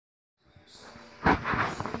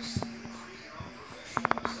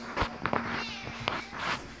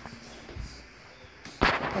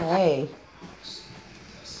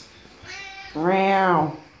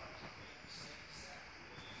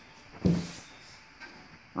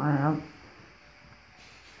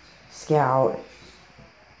Scout.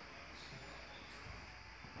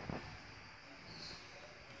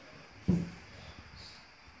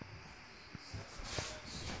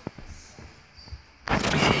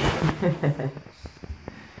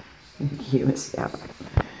 Cute Scout.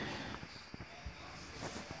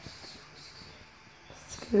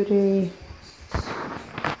 Scooty.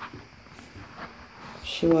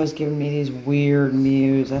 She was giving me these weird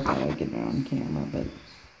mews. I thought I'd get it on camera, but it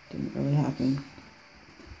didn't really happen.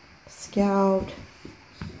 Scout.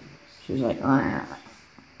 She was like,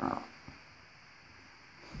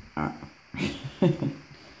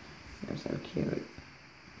 They're so cute.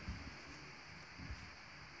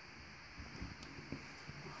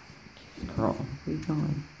 Girl, where you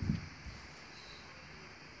going?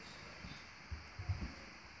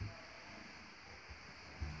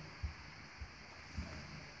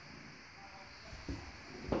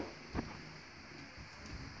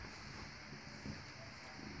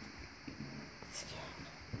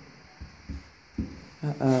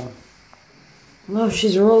 Uh-oh. No,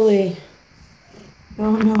 she's Rolly.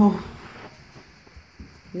 Oh no.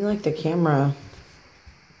 You like the camera,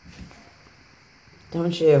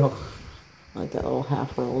 don't you? Like that little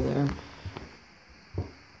half roll there.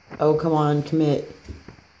 Oh, come on, commit.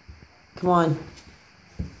 Come on.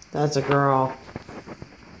 That's a girl.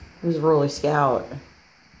 Who's Rolly Scout?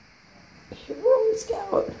 You're Rolly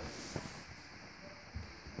Scout.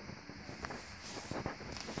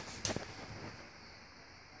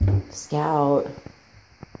 Scout.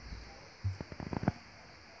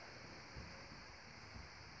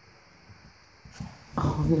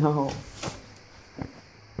 Oh no.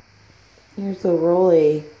 You're so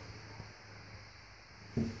Rolly.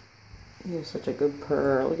 You're such a good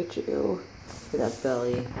purr. Look at you. Look at that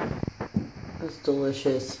belly. That's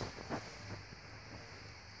delicious.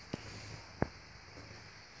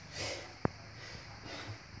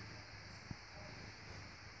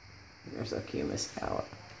 You're so cute, Miss Scout.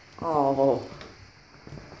 Oh.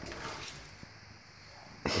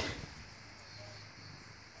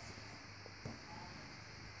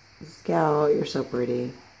 Scout, you're so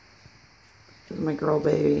pretty. Who's my girl,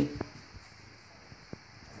 baby?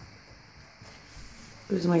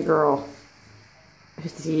 Who's my girl?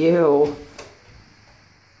 It's you.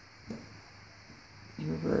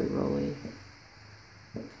 You're very Rolly.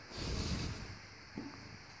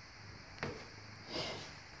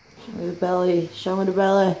 Show me the belly. Show me the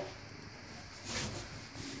belly.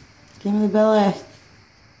 Give me the belly.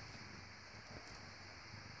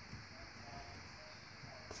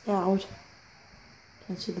 Scout.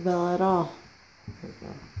 Can't see the belly at all. There we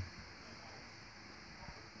go.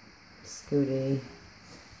 Scooty.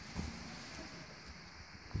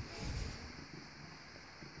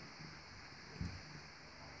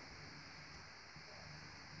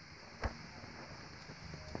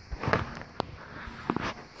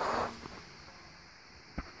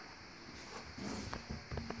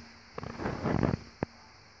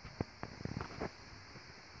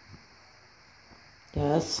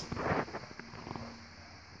 Yes.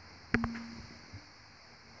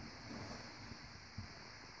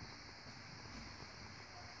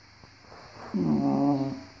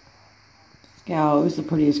 Aww. Scout, who's the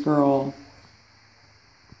prettiest girl?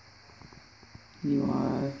 You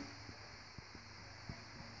are.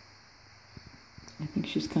 I think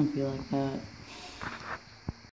she's comfy like that.